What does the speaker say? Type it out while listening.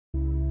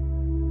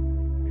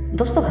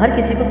दोस्तों, हर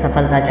किसी को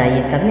सफलता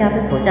चाहिए। कभी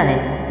आपने सोचा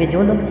है कि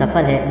जो लोग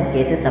सफल हैं वो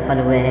कैसे सफल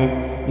हुए हैं,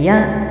 या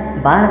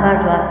बार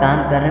बार जो आप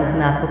काम कर रहे हैं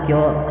उसमें आपको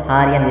क्यों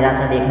हार या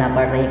निराशा देखना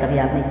पड़ रही है? कभी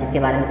आपने इस चीज़ के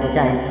बारे में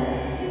सोचा है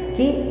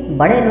कि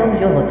बड़े लोग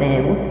जो होते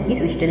हैं वो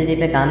किस स्ट्रेटजी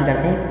पे काम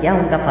करते हैं, क्या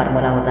उनका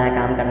फार्मूला होता है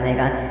काम करने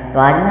का? तो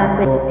आज मैं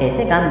आपको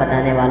ऐसे काम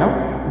बताने वाला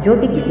हूँ जो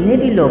कि जितने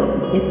भी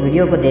लोग इस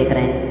वीडियो को देख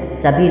रहे हैं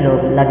सभी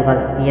लोग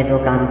लगभग ये 2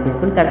 काम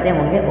बिल्कुल करते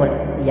होंगे,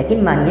 और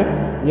यकीन मानिए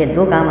ये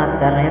 2 काम आप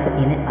कर रहे हैं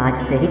तो इन्हें आज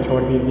से ही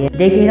छोड़ दीजिए।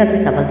 देखिएगा फिर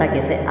सफलता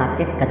कैसे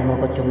आपके कदमों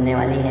को चूमने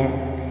वाली है।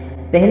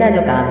 पहला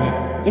जो काम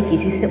है कि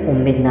किसी से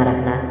उम्मीद ना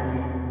रखना।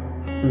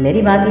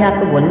 मेरी बात ये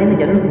आपको बोलने में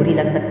ज़रूर बुरी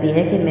लग सकती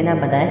है कि मैंने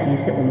बताया कि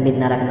इससे उम्मीद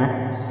ना रखना।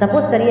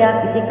 सपोज़ करिए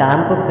आप किसी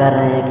काम को कर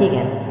रहे हैं, ठीक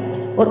है,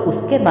 और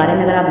उसके बारे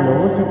में अगर आप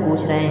लोगों से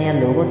पूछ रहे हैं या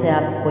लोगों से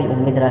आप कोई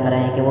उम्मीद रख रहे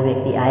हैं कि वो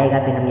व्यक्ति आएगा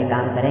फिर हम ये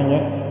काम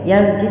करेंगे, या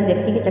जिस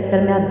व्यक्ति के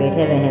चक्कर में आप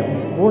बैठे हुए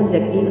हैं वो उस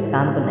व्यक्ति उस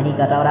काम को नहीं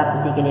कर रहा और आप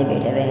उसी के लिए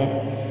बैठे हुए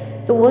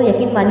हैं, तो वो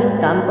यकीन मानिए उस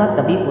काम को आप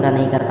कभी पूरा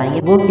नहीं कर पाएंगे।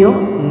 वो क्यों,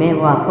 मैं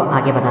वो आपको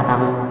आगे बताता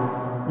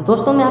हूँ।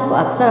 दोस्तों, मैं आपको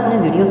अक्सर अपने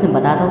वीडियोज़ में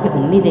बताता हूँ कि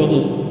उम्मीदें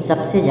ही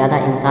सबसे ज़्यादा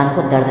इंसान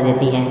को दर्द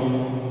देती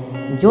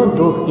हैं। जो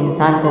दुख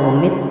इंसान को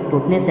उम्मीद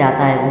टूटने से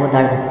आता है वो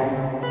दर्द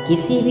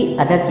किसी भी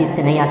अदर चीज़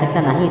से नहीं आ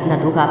सकता। ना ही इतना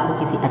दुख आपको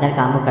किसी अदर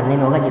काम को करने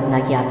में होगा जितना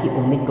कि आपकी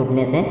उम्मीद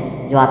टूटने से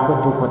जो आपको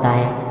दुख होता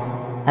है।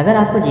 अगर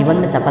आपको जीवन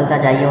में सफलता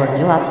चाहिए और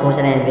जो आप सोच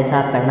रहे हैं वैसा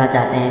आप करना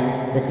चाहते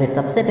हैं, तो इसलिए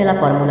सबसे पहला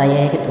फॉर्मूला ये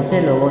है कि दूसरे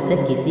लोगों से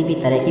किसी भी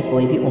तरह की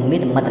कोई भी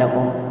उम्मीद मत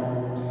रखो।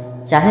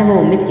 चाहे वो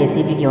उम्मीद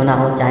कैसी भी क्यों ना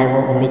हो, चाहे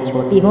वो उम्मीद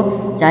छोटी हो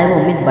चाहे वो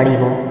उम्मीद बड़ी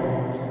हो,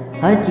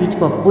 हर चीज़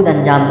को खुद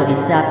अंजाम दो।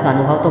 इससे आपका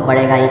अनुभव तो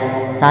बढ़ेगा ही,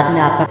 साथ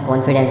में आपका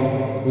कॉन्फिडेंस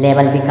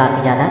लेवल भी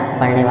काफ़ी ज़्यादा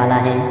बढ़ने वाला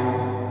है,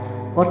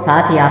 और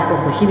साथ ही आपको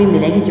खुशी भी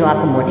मिलेगी जो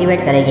आपको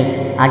मोटिवेट करेगी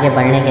आगे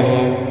बढ़ने के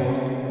लिए।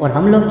 और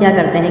हम लोग क्या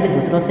करते हैं कि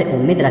दूसरों से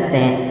उम्मीद रखते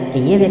हैं कि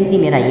ये व्यक्ति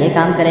मेरा ये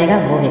काम करेगा,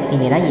 वो व्यक्ति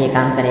मेरा ये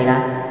काम करेगा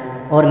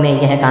और मैं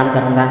यह काम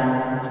करूँगा।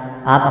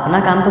 आप अपना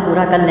काम तो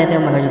पूरा कर लेते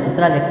हो, मगर जो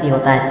दूसरा व्यक्ति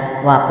होता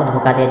है वो आपको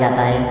धोखा दे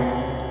जाता है।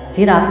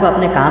 फिर आपको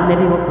अपने काम में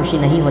भी वो खुशी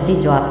नहीं होती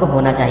जो आपको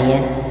होना चाहिए।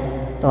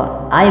 तो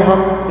आई होप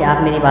कि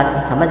आप मेरी बात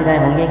को समझ गए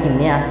होंगे कि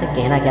मैं आपसे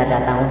कहना क्या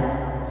चाहता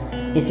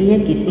हूँ। इसलिए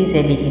किसी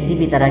से भी किसी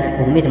भी तरह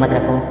की उम्मीद मत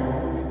रखो।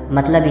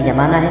 मतलब ही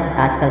ज़माना है,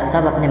 आजकल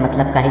सब अपने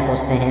मतलब का ही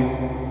सोचते हैं।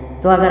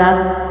 तो अगर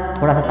आप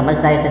थोड़ा सा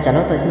समझदारी से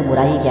चलो तो इसमें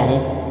बुराई क्या है।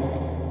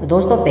 तो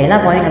दोस्तों, पहला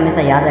पॉइंट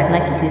हमेशा याद रखना,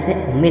 किसी से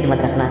उम्मीद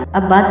मत रखना।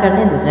 अब बात करते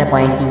हैं दूसरे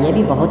पॉइंट की। ये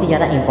भी बहुत ही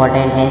ज़्यादा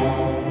इम्पॉर्टेंट है,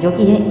 जो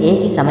कि है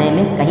एक ही समय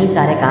में कई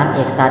सारे काम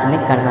एक साथ में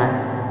करना।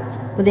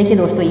 तो देखिए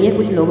दोस्तों, ये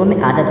कुछ लोगों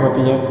में आदत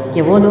होती है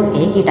कि वो लोग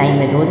एक ही टाइम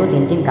में 2-2,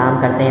 3-3 काम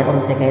करते हैं और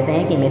उसे कहते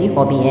हैं कि मेरी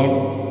हॉबी है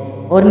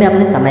और मैं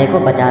अपने समय को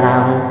बचा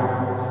रहा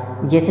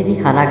हूँ। जैसे कि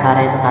खाना खा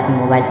रहे हैं तो साथ में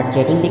मोबाइल पर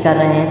चैटिंग भी कर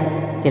रहे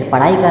हैं, फिर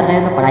पढ़ाई कर रहे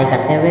हैं तो पढ़ाई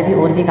करते हुए भी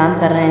और भी काम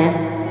कर रहे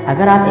हैं।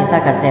 अगर आप ऐसा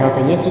करते हो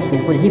तो ये चीज़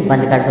बिल्कुल ही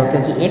बंद कर दो,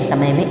 क्योंकि एक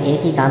समय में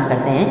एक ही काम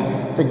करते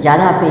हैं तो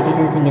ज़्यादा आपको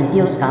एफिशिएंसी मिलती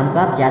है और उस काम को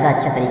आप ज़्यादा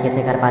अच्छे तरीके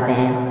से कर पाते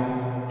हैं,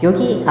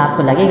 क्योंकि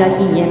आपको लगेगा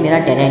कि ये मेरा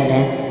टैलेंट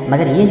है,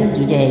 मगर ये जो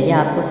चीज़ें हैं ये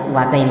आपको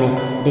वाकई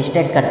में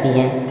डिस्ट्रैक्ट करती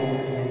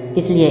हैं।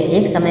 इसलिए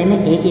एक समय में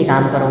एक ही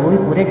काम करो, वो भी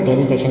पूरे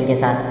डेडिकेशन के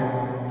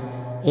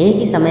साथ। एक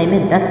ही समय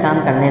में 10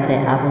 काम करने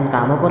से आप उन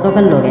कामों को तो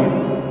कर लोगे,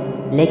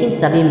 लेकिन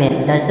सभी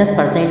में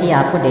 10-10% ही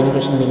आपको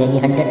डेडिकेशन मिलेगी।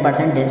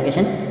 100%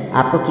 डेडिकेशन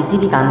आपको किसी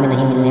भी काम में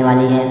नहीं मिलने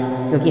वाली है,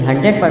 क्योंकि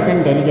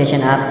 100%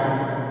 डेडिकेशन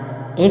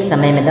आप एक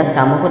समय में 10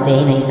 कामों को दे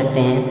ही नहीं सकते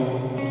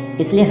हैं।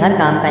 इसलिए हर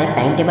काम का एक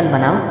टाइम टेबल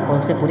बनाओ और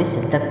उसे पूरी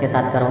शिद्दत के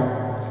साथ करो,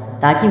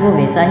 ताकि वो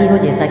वैसा ही हो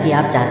जैसा कि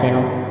आप चाहते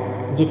हो,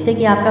 जिससे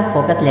कि आपका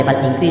फोकस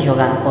लेवल इंक्रीज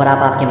होगा और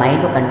आप आपके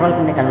माइंड को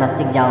कंट्रोल करना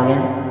सीख जाओगे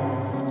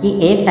कि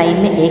एक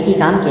टाइम में एक ही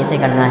काम कैसे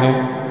करना है,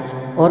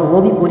 और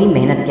वो भी पूरी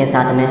मेहनत के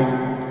साथ में।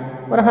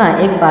 और हाँ,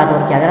 एक बात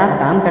और कि अगर आप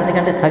काम करते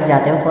करते थक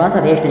जाते हो, थोड़ा सा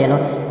रेस्ट ले लो।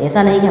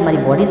 ऐसा नहीं कि हमारी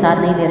बॉडी साथ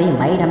नहीं दे रही,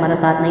 माइंड हमारा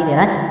साथ नहीं दे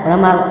रहा है और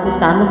हम उस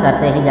काम को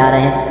करते ही जा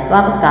रहे हैं, तो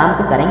आप उस काम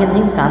को करेंगे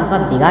नहीं, उस काम को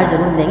आप बिगाड़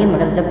ज़रूर देंगे।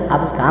 मगर जब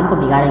आप उस काम को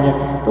बिगाड़ेंगे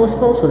तो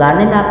उसको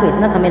सुधारने में आपको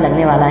इतना समय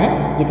लगने वाला है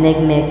जितने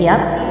में कि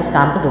आप उस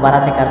काम को दोबारा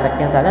से कर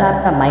सकते हो। तो अगर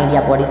आपका माइंड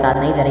या बॉडी साथ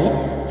नहीं दे रही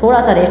है,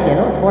 थोड़ा सा रेस्ट ले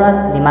लो, थोड़ा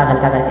दिमाग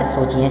हल्का करके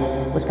सोचिए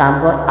उस काम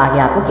को आगे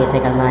आपको कैसे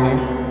करना है।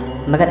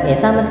 मगर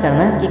ऐसा मत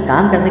करना कि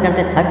काम करते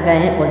करते थक गए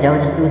हैं और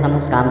ज़बरदस्ती हम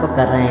उस काम को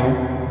कर रहे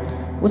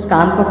हैं। उस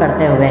काम को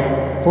करते हुए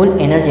फुल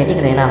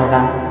एनर्जेटिक रहना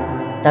होगा,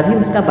 तभी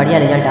उसका बढ़िया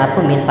रिजल्ट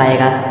आपको मिल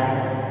पाएगा।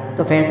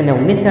 तो फ्रेंड्स, मैं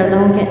उम्मीद करता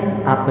हूँ कि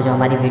आपको जो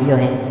हमारी वीडियो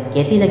है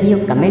कैसी लगी हो,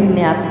 कमेंट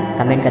में आप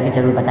कमेंट करके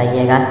ज़रूर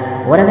बताइएगा।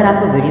 और अगर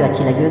आपको वीडियो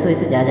अच्छी लगी हो तो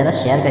इसे ज़्यादा ज़्यादा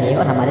शेयर करिएगा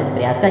और हमारे इस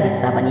प्रयास का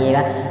हिस्सा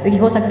बनिएगा, क्योंकि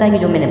हो सकता है कि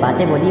जो मैंने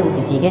बातें बोली है वो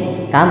किसी के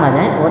काम आ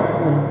जाएँ और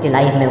उनके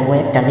लाइफ में वो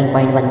एक टर्निंग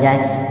पॉइंट बन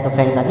जाए। तो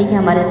फ्रेंड्स, अभी के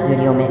हमारे इस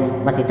वीडियो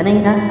में बस इतना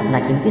ही था। अपना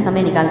कीमती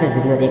समय निकाल कर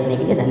वीडियो देखने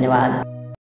के लिए धन्यवाद।